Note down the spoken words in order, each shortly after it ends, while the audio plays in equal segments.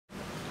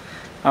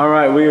All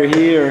right, we are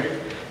here,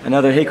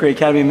 another Hickory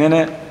Academy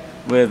Minute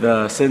with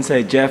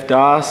Sensei Jeff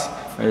Doss,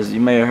 as you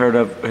may have heard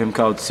of him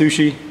called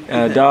Sushi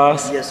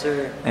Doss. Yes,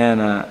 sir.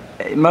 And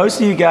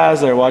most of you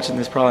guys that are watching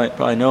this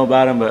probably know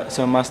about him, but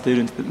some of my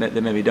students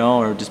that maybe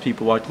don't, or just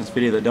people watching this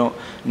video that don't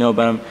know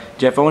about him.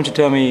 Jeff, I want you to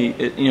tell me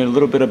a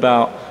little bit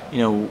about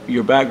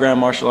your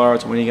background, martial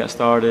arts, when you got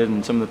started,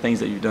 and some of the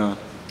things that you've done.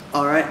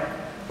 All right.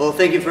 Well,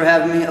 thank you for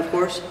having me, of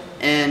course.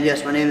 And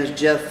yes, my name is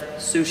Jeff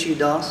Sushi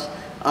Doss.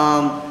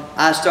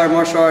 I started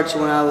martial arts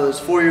when I was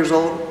 4 years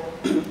old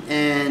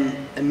and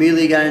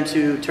immediately got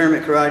into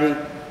tournament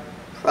karate.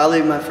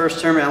 Probably my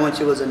first tournament I went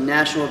to was a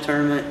national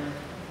tournament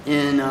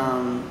in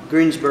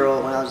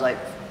Greensboro when I was like,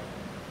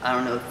 I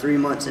don't know, 3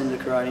 months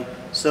into karate.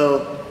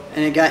 So,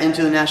 and it got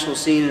into the national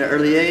scene at an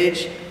early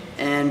age,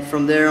 and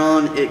from there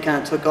on it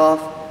kind of took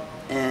off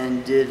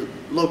and did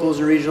locals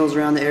and regionals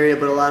around the area,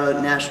 but a lot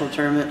of national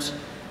tournaments.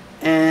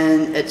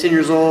 And at 10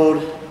 years old,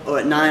 or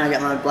at 9, I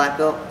got my black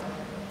belt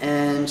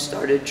and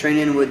started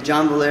training with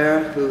John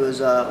Valera, who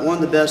was one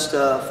of the best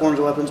forms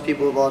of weapons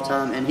people of all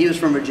time, and he was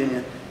from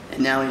Virginia,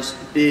 and now he's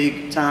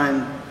big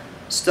time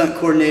stunt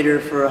coordinator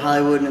for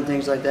Hollywood and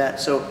things like that.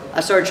 So I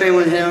started training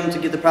with him to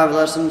get the private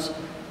lessons,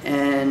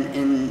 and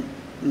in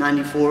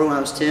 '94 when I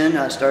was 10,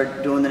 I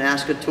started doing the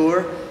NASCA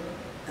tour.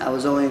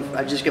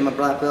 I just got my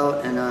black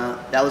belt, and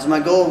that was my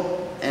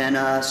goal, and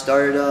I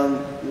started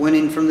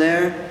winning from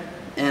there,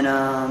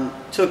 and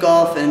took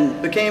off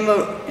and became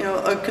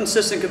a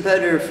consistent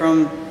competitor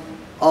from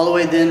all the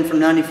way then, from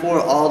 '94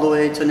 all the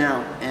way to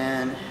now,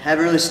 and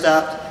haven't really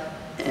stopped,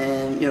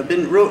 and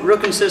been real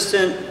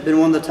consistent, been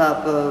one of the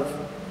top of,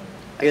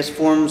 I guess,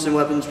 forms and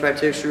weapons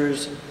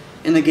practitioners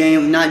in the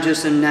game, not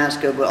just in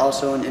NASCA but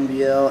also in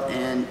NBL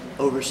and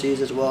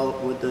overseas as well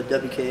with the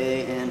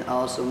WKA, and I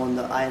also won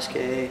the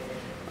ISKA.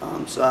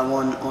 So I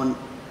won on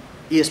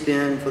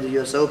ESPN for the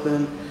US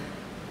Open.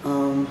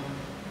 Won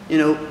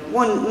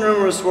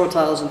numerous world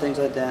titles and things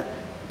like that.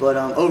 But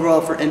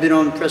overall, and been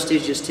on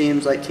prestigious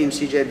teams like Team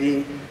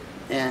CJB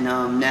and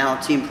now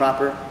Team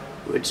Proper,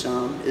 which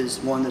is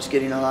one that's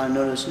getting a lot of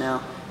notice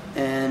now.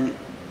 And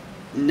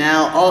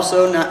now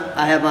also,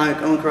 I have my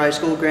own karate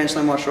school, Grand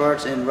Slam Martial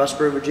Arts in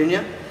Rustburg,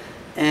 Virginia.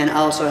 And I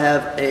also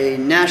have a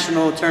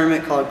national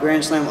tournament called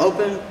Grand Slam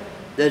Open.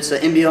 That's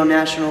an NBL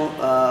national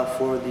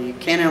for the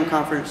Can-Am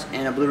Conference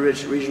and a Blue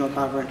Ridge Regional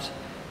Conference.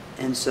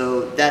 And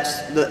so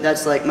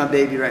that's like my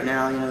baby right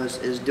now,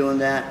 is doing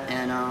that.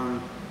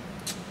 And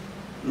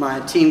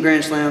my team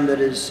Grand Slam that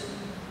is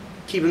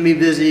keeping me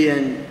busy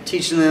and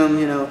teaching them,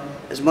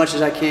 as much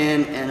as I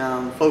can,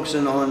 and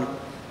focusing on,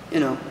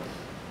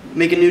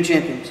 making new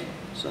champions.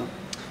 So.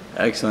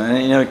 Excellent.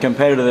 And a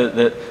competitor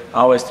that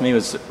always to me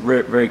was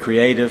very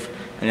creative,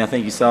 and I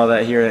think you saw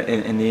that here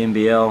in the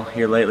NBL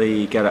here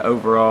lately. You got an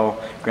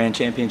overall grand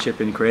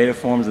championship in creative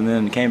forms, and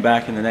then came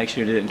back in the next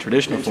year did it in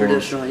traditional forms.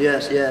 Traditional,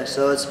 yes.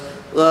 So it's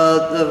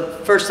the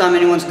first time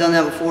anyone's done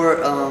that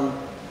before,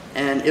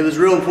 and it was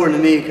real important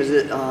to me because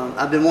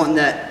I've been wanting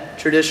that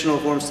traditional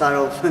forms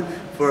title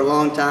for a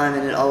long time,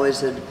 and it always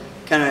had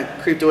kind of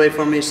creeped away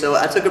from me. So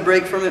I took a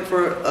break from it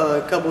for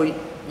a couple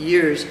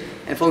years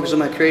and focused on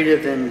my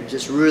creative, and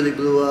just really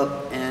blew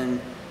up, and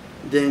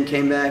then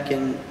came back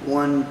and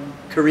won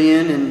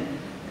Korean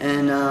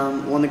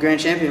and won the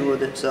grand champion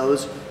with it. So it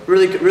was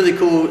really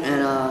cool,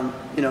 and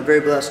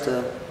very blessed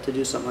to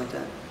do something like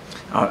that.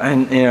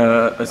 And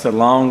it's a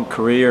long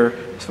career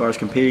as far as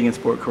competing in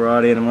sport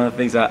karate, and one of the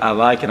things I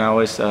like and I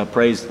always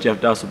praise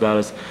Jeff Doss about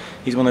is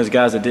he's one of those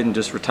guys that didn't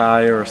just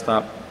retire or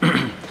stop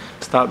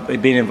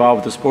being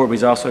involved with the sport, but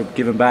he's also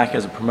given back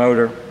as a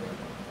promoter.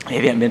 If you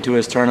haven't been to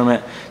his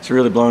tournament, it's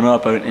really blown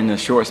up in a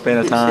short span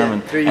of time.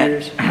 Yeah, 3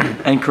 years.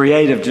 And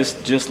creative,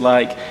 just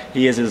like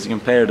he is as a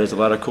competitor. There's a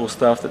lot of cool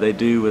stuff that they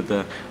do with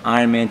the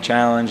Ironman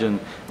Challenge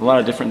and a lot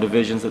of different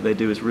divisions that they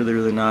do. It's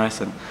really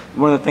nice. And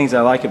one of the things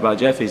I like about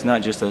Jeff, he's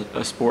not just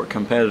a sport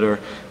competitor.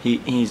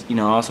 He's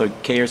also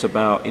cares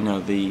about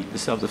the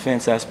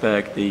self-defense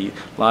aspect, the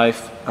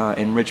life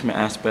enrichment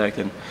aspect,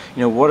 and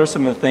what are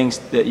some of the things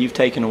that you've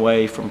taken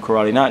away from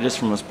karate, not just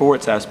from a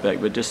sports aspect,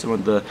 but just some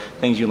of the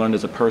things you learned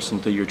as a person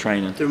through your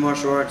training? Through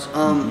martial arts.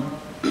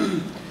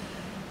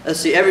 Let's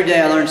see, every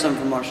day I learn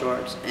something from martial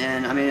arts,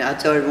 and I mean, I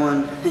tell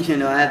everyone,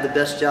 I have the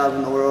best job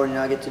in the world.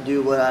 I get to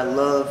do what I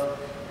love,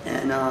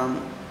 and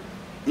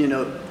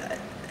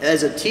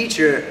as a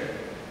teacher,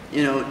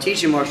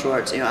 teaching martial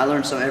arts, I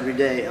learn something every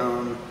day,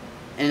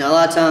 and a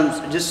lot of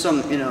times, just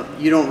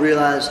you don't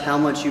realize how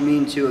much you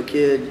mean to a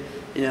kid,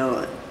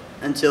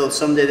 until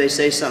someday they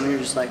say something,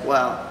 you're just like,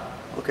 wow,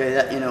 okay,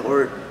 that,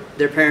 or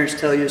their parents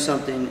tell you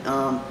something.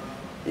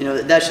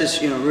 That's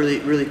just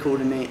really cool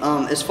to me.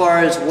 As far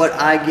as what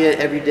I get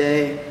every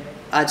day,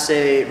 I'd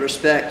say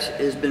respect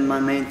has been my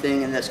main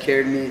thing, and that's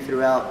carried me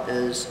throughout.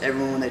 As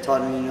everyone, when they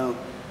talk to me,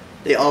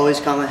 they always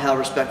comment how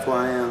respectful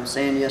I am,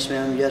 saying yes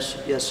ma'am,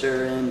 yes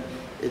sir, and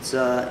it's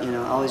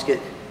I always get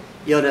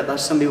yelled at by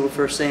some people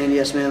for saying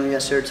yes ma'am,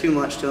 yes sir too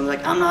much to them.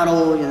 Like, I'm not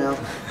old,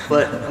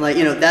 but I'm like,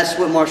 that's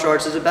what martial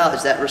arts is about,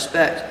 is that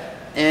respect,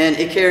 and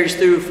it carries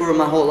through for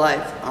my whole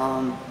life.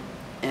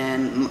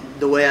 And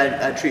the way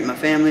I treat my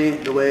family,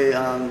 the way,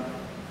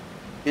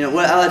 you know,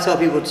 what I tell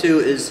people too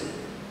is,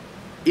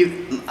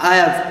 I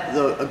have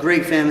a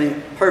great family,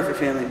 perfect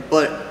family,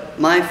 but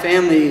my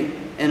family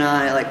and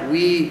I, like,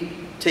 we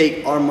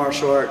take our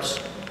martial arts,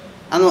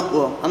 I'm the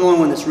only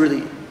one that's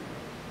really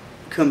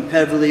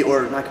competitively,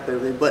 or not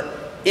competitively,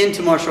 but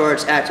into martial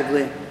arts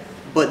actively,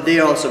 but they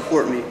all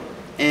support me.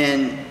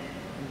 And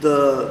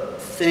the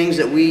things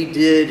that we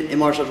did in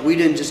martial arts, we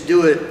didn't just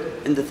do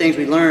it, and the things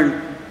we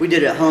learned, we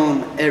did at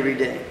home every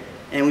day,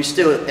 and we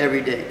still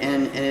every day,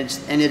 and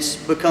it's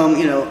become,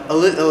 you know,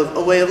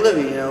 a way of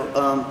living, you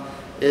know,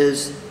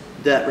 is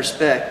that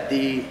respect,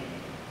 the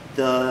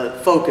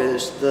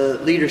focus, the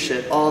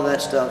leadership, all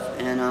that stuff,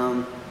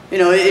 and you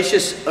know, it's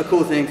just a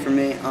cool thing for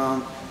me.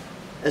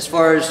 As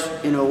far as,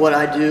 you know, what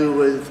I do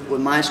with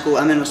my school,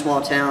 I'm in a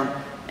small town,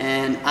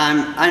 and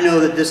I know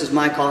that this is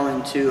my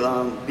calling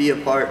to be a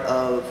part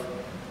of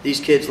these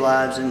kids'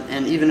 lives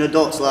and even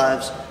adults'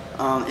 lives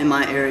in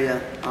my area,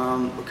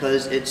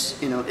 because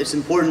it's, you know, it's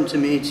important to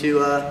me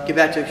to give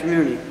back to the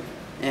community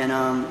and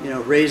you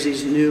know, raise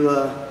these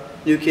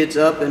new kids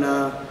up and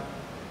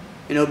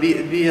you know,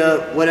 be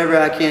whatever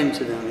I can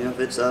to them. You know, if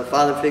it's a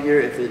father figure,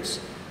 if it's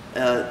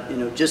you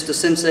know, just a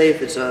sensei,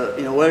 if it's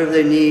you know, whatever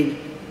they need,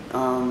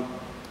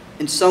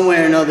 in some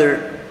way or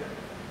another,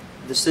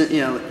 you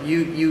know,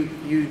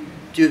 you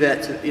do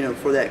that to, you know,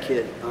 for that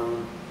kid.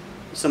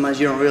 Sometimes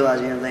you don't realize,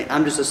 you know,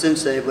 I'm just a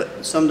sensei,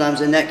 but sometimes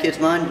in that kid's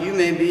mind, you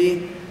may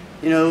be,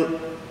 you know,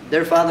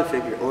 their father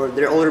figure or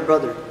their older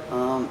brother,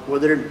 or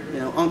their, you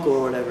know, uncle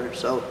or whatever.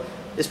 So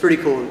it's pretty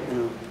cool. You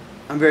know,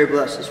 I'm very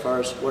blessed as far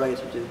as what I get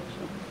to do.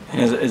 So.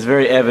 And it's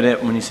very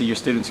evident when you see your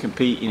students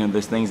compete. You know,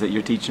 there's things that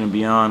you're teaching them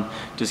beyond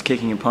just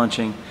kicking and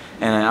punching.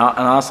 And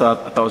also,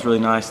 I thought it was really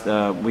nice.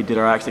 We did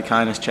our Acts of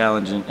Kindness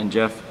challenge, and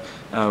Jeff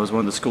was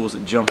one of the schools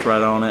that jumped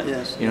right on it.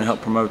 Yes, you know,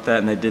 helped promote that,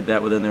 and they did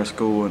that within their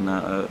school.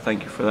 And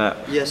thank you for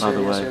that. Yes, by sir.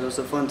 the way. Yes, sir. It was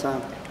a fun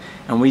time.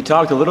 And we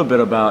talked a little bit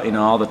about, you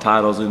know, all the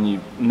titles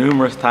and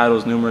numerous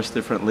titles, numerous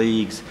different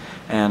leagues,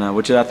 and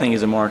which I think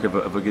is a mark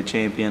of a good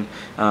champion.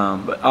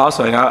 But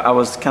also, I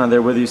was kind of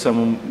there with you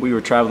when we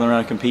were traveling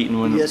around competing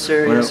when, yes,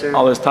 sir, when yes, sir.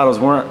 all those titles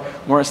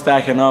weren't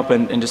stacking up,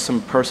 and just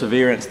some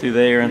perseverance through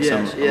there and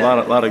yes, a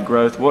lot of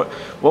growth. What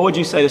would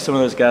you say to some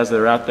of those guys that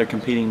are out there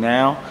competing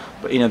now,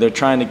 but, you know, they're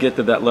trying to get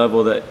to that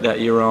level that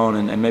you're on,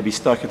 and maybe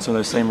stuck in some of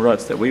those same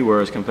ruts that we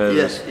were as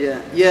competitors?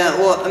 Yes, yeah.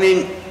 Well, I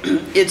mean,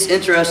 it's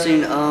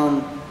interesting.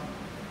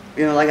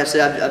 You know, like I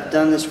said, I've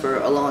done this for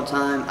a long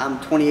time. I'm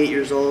 28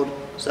 years old,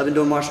 so I've been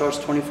doing martial arts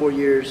 24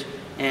 years,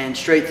 and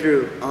straight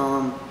through.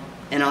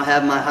 And I've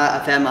had my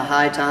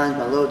high times,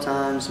 my low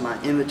times, my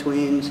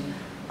in-betweens.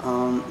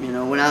 You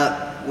know, when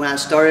I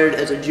started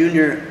as a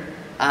junior,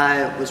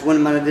 I was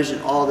winning my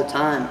division all the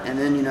time, and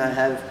then, you know,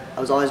 I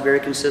was always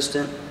very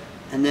consistent.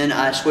 And then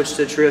I switched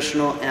to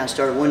traditional, and I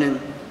started winning.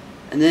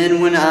 And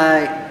then when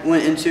I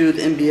went into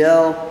the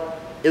NBL,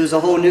 it was a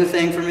whole new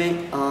thing for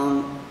me.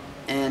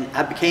 And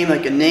I became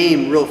like a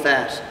name real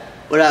fast.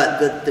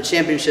 But the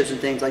championships and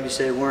things, like you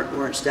said,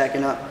 weren't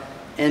stacking up.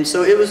 And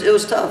so it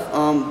was tough.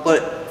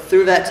 But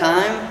through that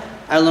time,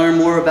 I learned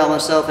more about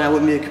myself, and I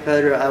wouldn't be the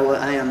competitor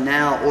I am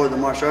now, or the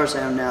martial arts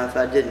I am now, if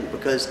I didn't,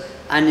 because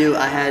I knew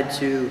I had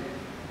to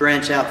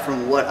branch out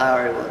from what I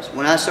already was.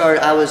 When I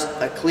started, I was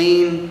a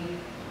clean,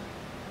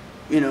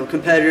 you know,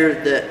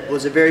 competitor that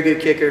was a very good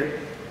kicker,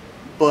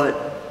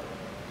 but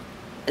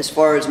as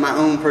far as my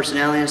own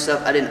personality and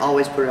stuff, I didn't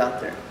always put it out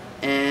there.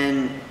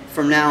 And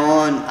from now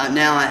on,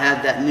 now I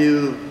have that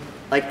new,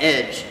 like,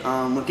 edge.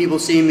 When people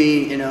see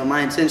me, you know,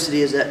 my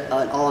intensity is at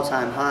an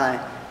all-time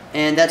high,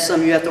 and that's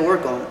something you have to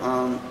work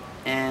on.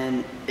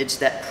 And it's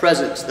that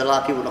presence that a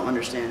lot of people don't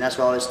understand. That's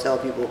why I always tell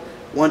people,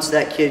 once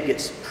that kid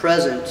gets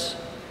presence,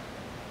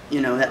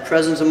 you know, that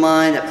presence of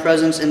mind, that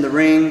presence in the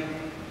ring,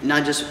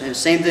 not just,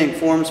 same thing,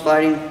 forms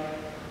fighting,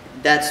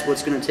 that's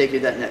what's going to take you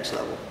to that next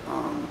level.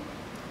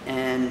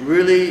 And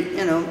really,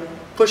 you know,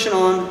 pushing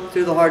on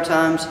through the hard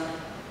times.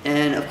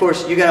 And of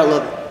course, you gotta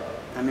love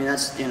it. I mean,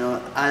 that's, you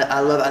know, I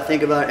love it. I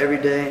think about it every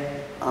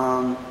day.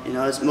 You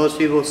know, as most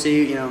people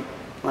see, you know,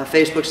 my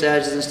Facebook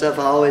statuses and stuff,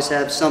 I always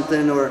have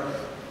something, or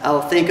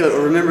I'll think of,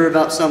 or remember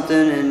about something,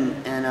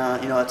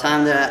 and you know, a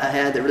time that I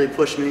had that really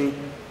pushed me.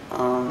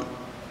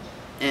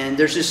 And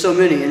there's just so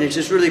many, and it's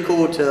just really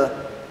cool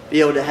to be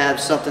able to have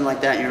something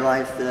like that in your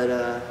life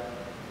that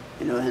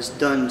you know, has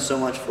done so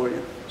much for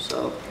you.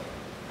 So.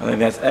 I think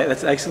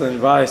that's excellent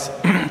advice.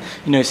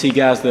 You know, see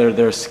guys that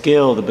they're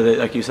skilled, but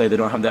like you say, they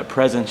don't have that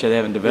presence yet. They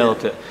haven't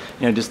developed it.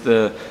 You know, just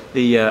the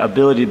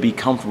ability to be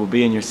comfortable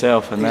being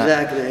yourself. And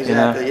exactly. You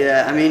know?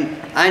 Yeah. I mean,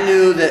 I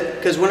knew that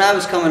because when I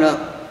was coming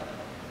up,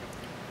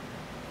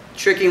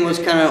 tricking was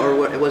kind of, or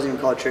what, it wasn't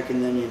even called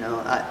tricking then. You know,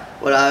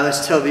 what I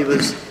always tell people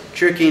is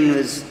tricking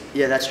was,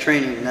 yeah, that's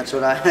training. That's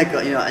what I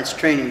call, you know, it's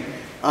training.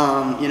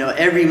 You know,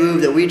 every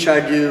move that we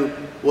tried to do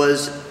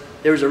was.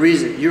 There was a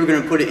reason. You were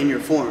going to put it in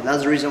your form. That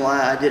was the reason why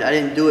I did. I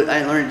didn't do it. I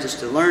didn't learn it just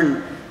to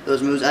learn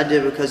those moves. I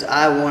did it because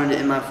I wanted it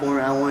in my form,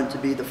 and I wanted to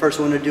be the first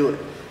one to do it.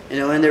 You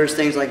know, and there was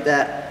things like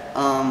that.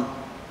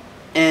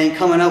 And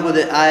coming up with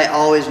it, I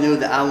always knew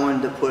that I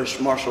wanted to push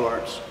martial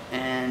arts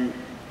and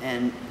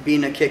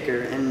being a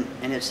kicker, and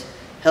it's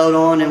held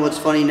on. And what's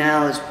funny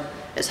now is,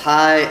 as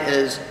high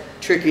as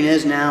tricking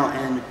is now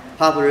and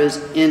popular is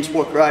in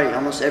sport karate,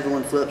 almost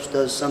everyone flips,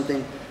 does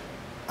something.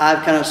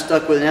 I've kind of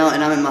stuck with it now,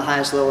 and I'm at my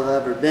highest level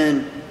I've ever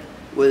been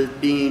with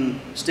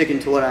sticking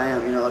to what I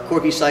am. You know, like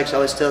Corky Sykes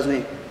always tells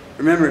me,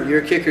 remember,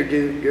 you're a kicker,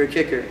 dude, you're a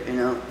kicker, you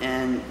know,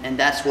 and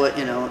that's what,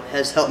 you know,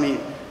 has helped me,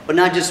 but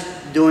not just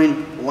doing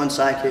one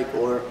side kick,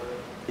 or,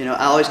 you know,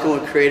 I always come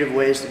up with creative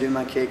ways to do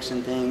my kicks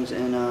and things,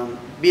 and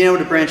being able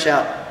to branch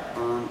out.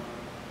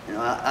 You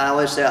know, I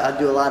always say I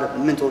do a lot of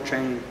mental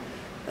training,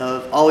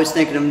 of always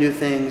thinking of new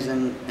things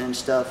and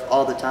stuff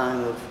all the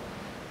time.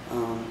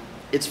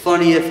 It's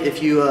funny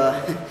if you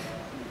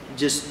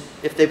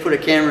if they put a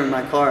camera in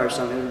my car or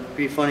something, it would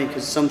be funny,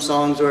 because some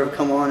songs will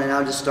come on and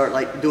I'll just start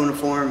like doing it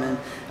for them, and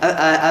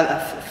I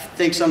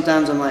think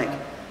sometimes I'm like,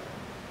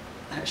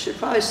 I should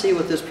probably see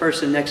what this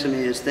person next to me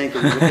is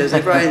thinking, because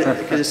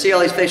they see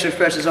all these facial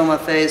expressions on my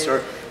face,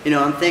 or, you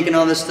know, I'm thinking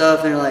all this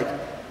stuff, and they're like,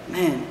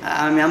 man,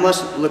 I mean, I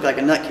must look like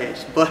a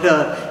nutcase,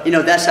 but you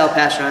know, that's how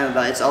passionate I am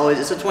about it.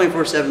 It's a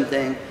 24/7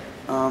 thing,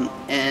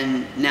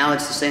 and now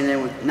it's the same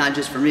thing with, not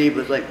just for me,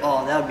 but like,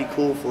 oh, that would be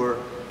cool for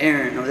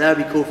Aaron, or that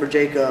would be cool for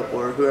Jacob,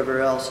 or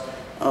whoever else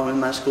in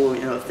my school.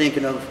 You know,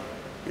 thinking of,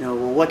 you know,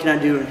 well, what can I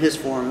do in his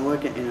form, and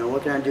what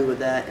can I do with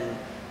that,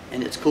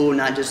 and it's cool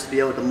not just to be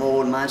able to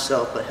mold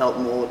myself, but help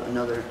mold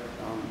another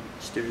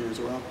student as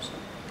well. So.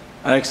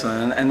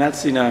 Excellent, and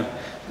that's, you know,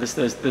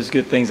 there's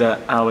good things I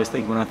always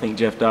think when I think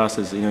Jeff Doss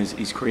is, you know,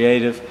 he's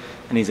creative,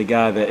 and he's a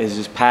guy that is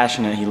just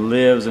passionate. He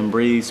lives and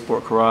breathes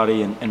sport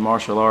karate and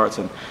martial arts,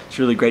 and it's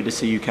really great to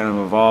see you kind of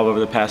evolve over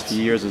the past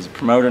few years as a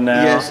promoter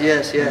now, yes,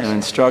 an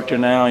instructor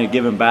now, and you're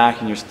giving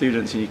back in your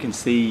students, and you can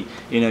see,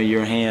 you know,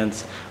 your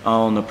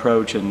hands-on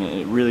approach,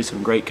 and really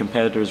some great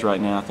competitors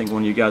right now. I think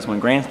one of you guys won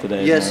Grants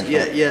today. Yes,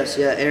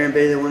 Aaron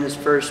Bailey won his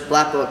first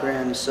black belt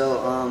Grand,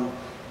 so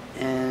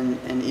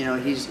and you know,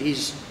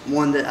 he's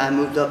one that I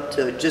moved up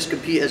to just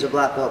compete as a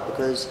black belt,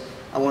 because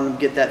I wanted to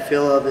get that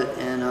feel of it,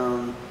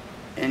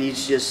 and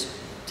he's just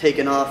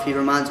taken off. He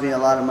reminds me a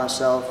lot of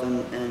myself,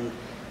 and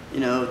you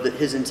know,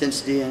 his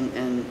intensity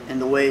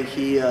and the way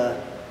he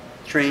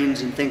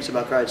trains and thinks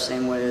about karate the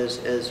same way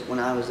as when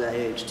I was that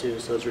age too.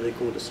 So it's really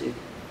cool to see.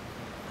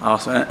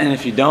 Awesome. And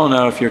if you don't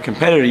know, if you're a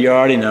competitor, you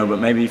already know, but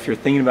maybe if you're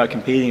thinking about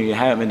competing or you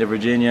haven't been to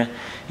Virginia,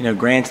 you know,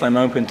 Grand Slam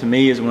Open to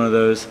me is one of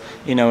those,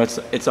 you know,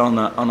 it's on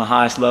the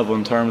highest level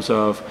in terms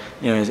of,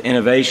 you know, his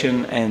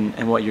innovation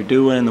and what you're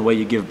doing, the way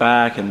you give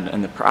back,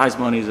 and the prize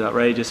money is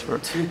outrageous for,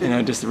 you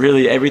know, just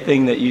really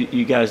everything that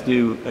you guys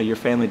do, your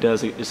family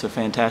does, it's a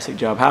fantastic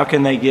job. How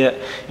can they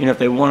get, you know, if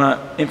they want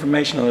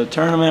information on the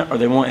tournament, or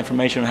they want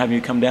information on having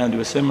you come down and do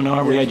a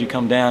seminar? We had you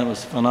come down, it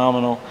was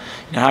phenomenal.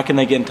 You know, how can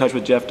they get in touch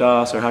with Jeff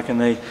Doss, or how can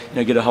they, you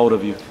know, get a hold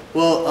of you?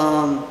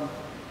 Well,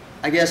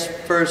 I guess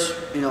first,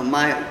 you know,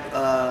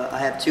 I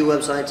have two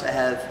websites. I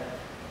have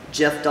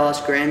Jeff Doss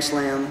Grand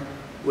Slam,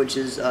 which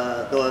is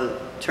the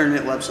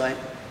tournament website,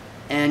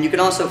 and you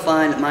can also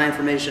find my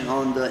information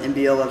on the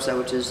NBL website,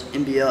 which is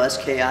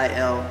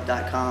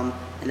nblskil.com,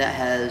 and that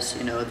has,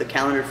 you know, the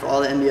calendar for all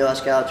the NBL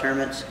SKIL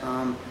tournaments.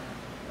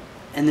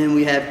 And then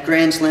we have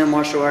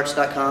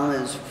grandslammartialarts.com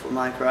is for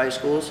my karate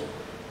schools.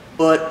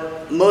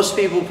 But most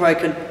people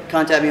probably could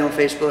contact me on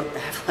Facebook. I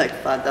have like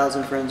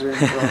 5,000 friends, or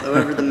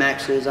whatever the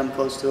max is, I'm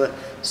close to it.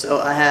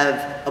 So I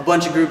have a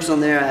bunch of groups on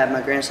there. I have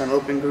my Grand Slam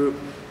Open group.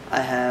 I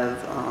have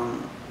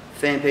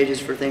fan pages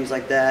for things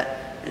like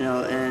that, you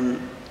know, and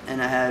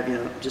I have, you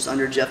know, just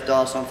under Jeff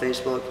Doss on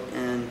Facebook.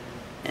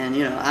 And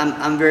you know,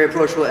 I'm very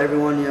approachable to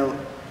everyone, you know,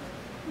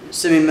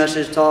 send me a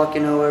message, talk,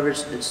 you know, whatever,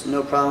 it's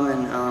no problem.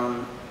 And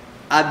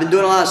I've been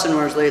doing a lot of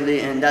seminars lately,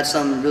 and that's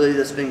something really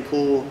that's been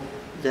cool,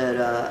 that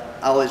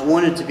I always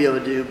wanted to be able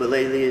to do, but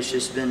lately it's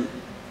just been,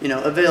 you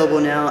know,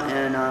 available now,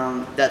 and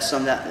that's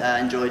something that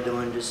I enjoy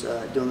doing, just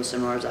doing the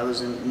seminars. I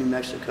was in New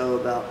Mexico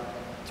about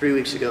 3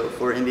 weeks ago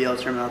for an NBL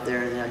tournament out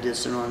there, and then I did a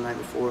seminar the night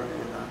before, and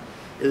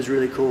it was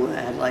really cool.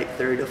 I had like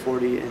 30 to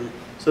 40, and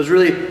so it's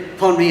really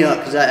pumped me up,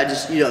 because I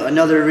just, you know,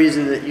 another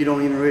reason that you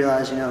don't even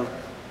realize, you know,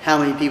 how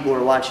many people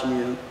are watching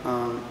you,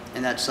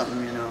 and that's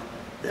something, you know,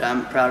 that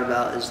I'm proud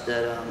about, is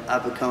that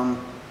I've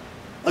become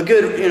a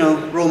good, you know,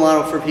 role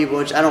model for people,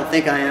 which I don't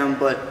think I am,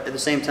 but at the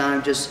same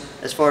time, just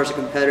as far as a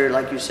competitor,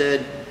 like you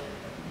said,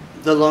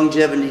 the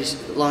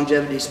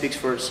longevity speaks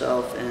for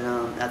itself,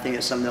 and I think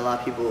it's something that a lot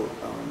of people,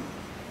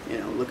 you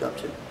know, look up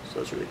to. So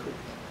it's really cool.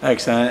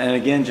 Excellent. And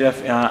again,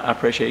 Jeff, I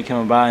appreciate you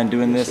coming by and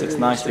doing this. It's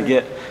nice to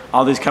get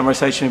all these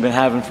conversations we've been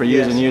having for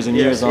years and years and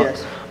years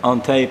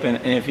on tape.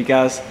 And if you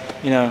guys,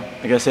 you know,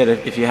 like I said,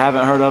 if you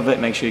haven't heard of it,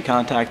 make sure you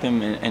contact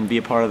them and be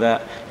a part of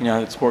that, you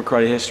know, sport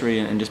karate history,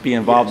 and just be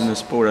involved in the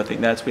sport. I think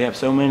we have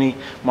so many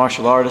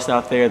martial artists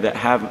out there that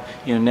have,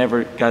 you know,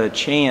 never got a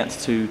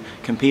chance to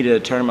compete at a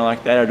tournament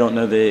like that, or don't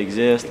know they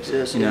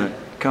exist. You know,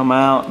 come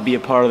out, be a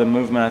part of the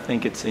movement. I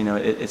think it's, you know,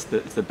 it's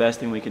the best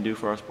thing we can do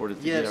for our sport, is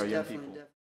to get our young people.